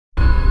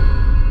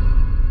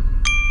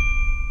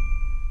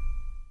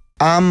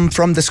I'm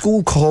from the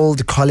school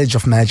called College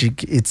of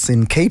Magic. It's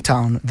in Cape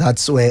Town.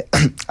 That's where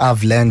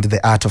I've learned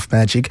the art of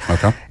magic.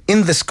 Okay.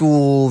 In the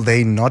school,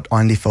 they not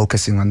only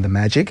focusing on the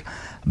magic.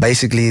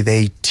 Basically,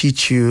 they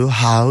teach you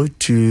how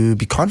to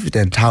be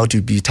confident, how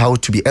to be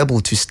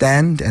able to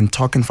stand and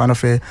talk in front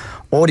of an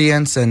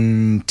audience,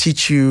 and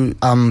teach you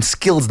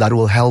skills that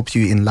will help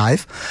you in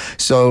life.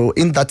 So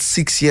in that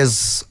 6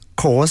 years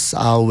course,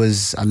 I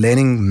was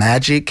learning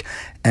magic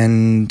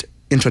and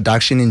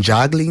introduction in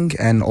juggling,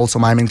 and also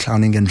miming,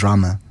 clowning, and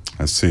drama.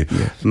 I see.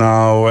 Yeah.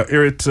 Now,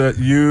 Irit,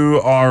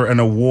 you are an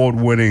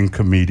award-winning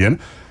comedian.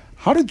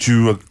 How did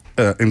you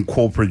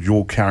incorporate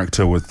your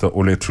character with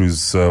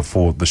Olwethu's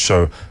for the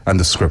show and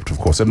the script, of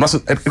course? It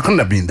couldn't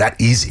have been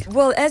that easy.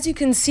 Well, as you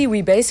can see,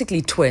 we're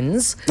basically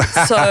twins.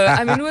 So,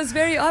 I mean, it was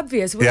very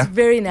obvious. It was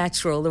very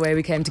natural the way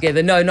we came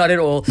together. No, not at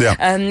all. Yeah.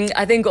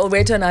 I think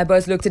Olwethu and I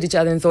both looked at each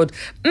other and thought,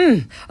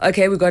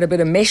 okay, we've got a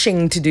bit of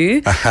meshing to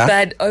do.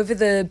 But over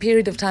the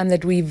period of time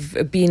that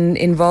we've been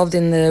involved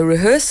in the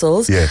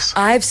rehearsals,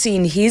 I've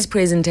seen his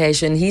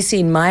presentation, he's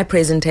seen my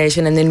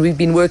presentation, and then we've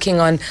been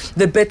working on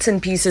the bits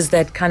and pieces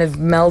that kind of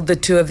meld the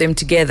two of them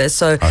together.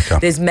 So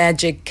there's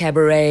magic,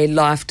 cabaret,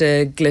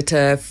 laughter,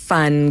 glitter,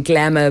 fun,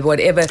 glamour,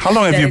 whatever. How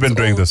long have you been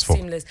doing this for?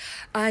 Seamless.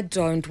 I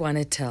don't want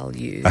to tell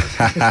you,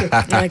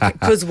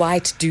 because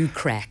white do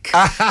crack.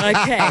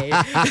 Okay,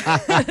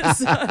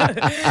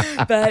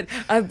 but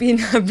I've been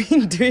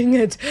doing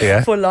it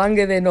for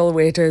longer than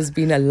Olwethu has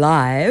been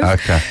alive.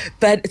 Okay,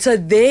 but so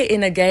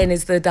therein again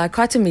is the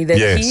dichotomy that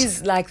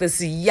he's like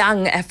this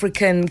young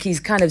African.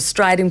 He's kind of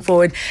striding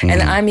forward,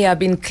 and I'm here. I've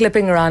been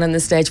clipping around on the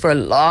stage for a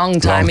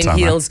long time in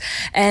heels,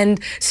 and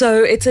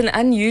so it's an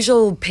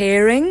unusual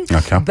pairing.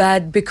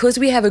 But because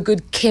we have a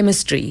good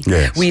chemistry,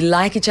 we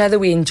like each other,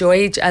 we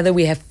enjoy each other,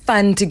 we have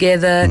fun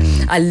together.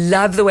 I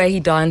love the way he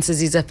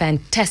dances. He's a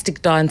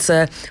fantastic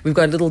dancer. We've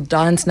got a little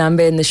dance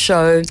number in the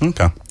show.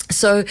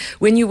 So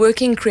when you're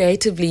working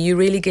creatively, you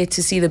really get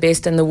to see the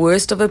best and the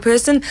worst of a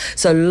person.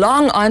 So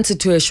long answer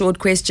to a short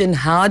question,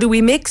 how do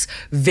we mix?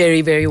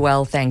 Very, very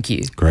well, thank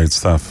you. Great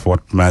stuff.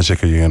 What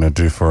magic are you going to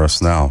do for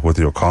us now with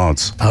your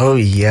cards? Oh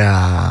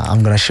yeah,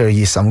 I'm going to show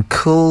you some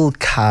cool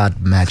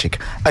card magic.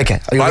 Okay,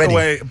 are you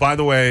ready? By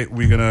the way,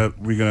 we're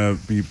gonna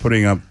be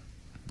putting up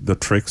the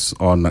tricks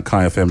on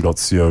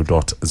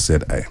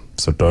kaifm.co.za.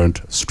 So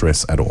don't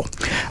stress at all.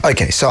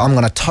 Okay, so I'm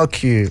going to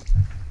talk you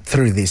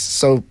through this.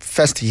 So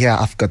first here,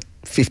 I've got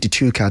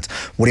 52 cards.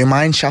 Would you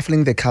mind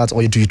shuffling the cards,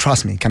 or do you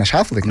trust me? Can I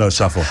shuffle the cards? No,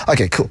 shuffle.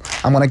 Okay, cool.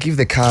 I'm going to give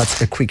the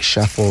cards a quick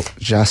shuffle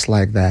just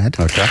like that.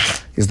 Okay.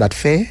 Is that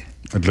fair?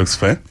 It looks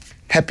fair.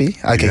 Happy?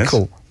 Okay,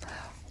 cool.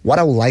 What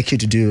I would like you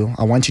to do,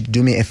 I want you to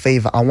do me a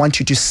favor. I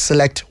want you to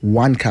select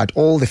one card.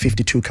 All the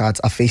 52 cards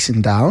are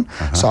facing down.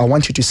 So I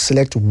want you to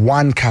select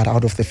one card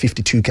out of the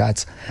 52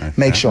 cards.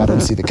 Make sure I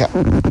don't see the card.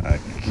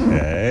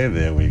 Okay,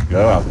 there we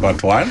go. I've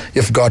got one.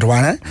 You've got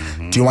one, eh?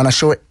 Do you want to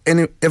show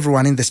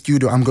everyone in the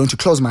studio? I'm going to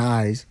close my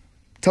eyes.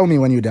 Tell me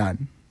when you're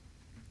done.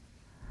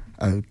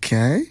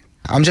 Okay.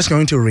 I'm just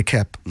going to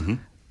recap.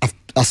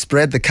 I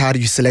spread the card.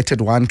 You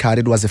selected one card.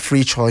 It was a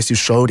free choice. You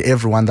showed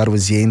everyone that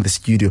was here in the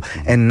studio.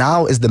 And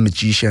now, as the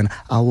magician,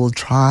 I will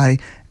try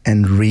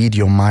and read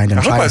your mind. And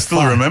I hope I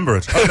still remember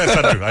it. Oh, yes,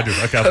 I do.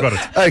 Okay, I've got it.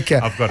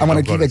 Okay. I'm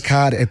going to give a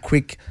card a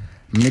quick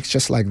mix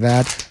just like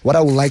that. What I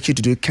would like you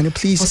to do, can you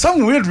please... For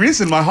some weird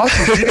reason, my heart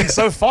is beating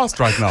so fast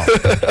right now.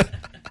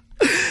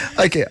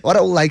 Okay, what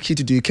I would like you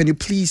to do, can you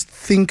please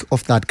think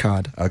of that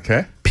card?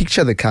 Okay.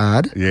 Picture the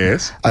card.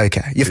 Yes.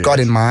 Okay, you've got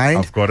it in mind.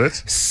 I've got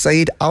it.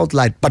 Say it out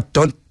loud, but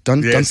don't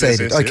say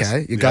it.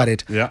 Okay, you got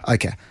it. Yeah.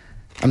 Okay.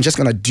 I'm just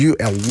going to do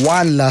a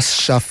one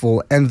last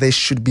shuffle, and there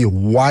should be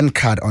one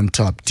card on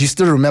top. Do you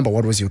still remember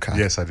what was your card?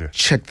 Yes, I do.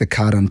 Check the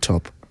card on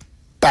top.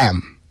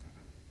 Bam.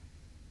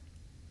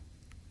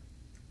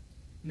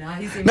 No. I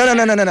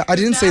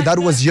didn't say that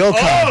was your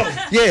card.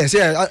 Yes,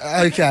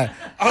 yeah. Okay.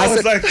 I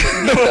was like,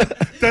 no,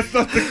 that's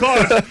not the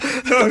card.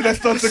 No,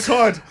 that's not the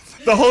card.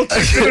 The whole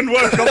trick didn't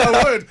work. Oh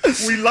my word.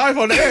 We live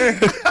on air.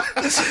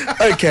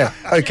 Okay.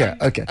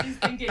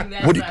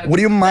 Would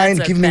you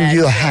mind giving me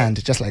your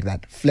hand just like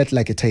that, flat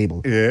like a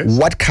table? Yes.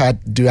 What card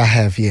do I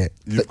have here?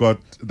 You've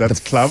got the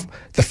club.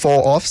 The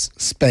four of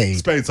spades.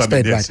 Spades,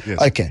 right? Yes.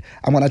 Okay.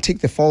 I'm gonna take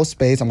the four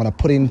spades. I'm gonna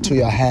put it into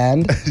your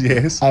hand.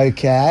 Yes.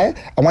 Okay.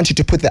 I want you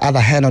to put the other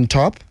hand on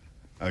top.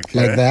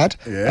 Okay. Like that.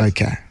 Yes.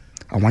 Okay.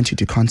 I want you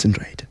to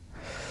concentrate.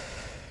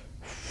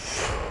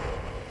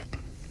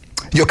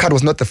 Your card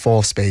was not the four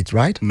of spades,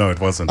 right? No,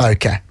 it wasn't.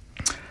 Okay.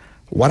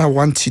 What I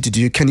want you to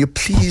do, can you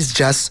please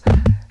just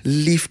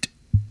lift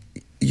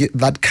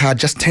that card,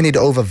 just turn it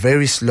over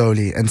very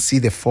slowly and see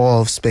the four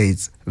of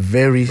spades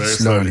very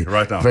slowly.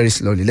 Right now. Very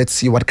slowly. Let's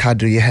see, what card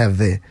do you have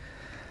there?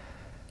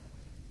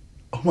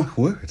 Oh my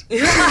word.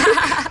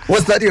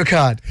 Was that your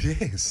card?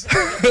 Yes.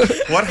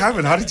 What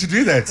happened? How did you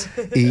do that?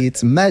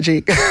 It's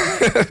magic.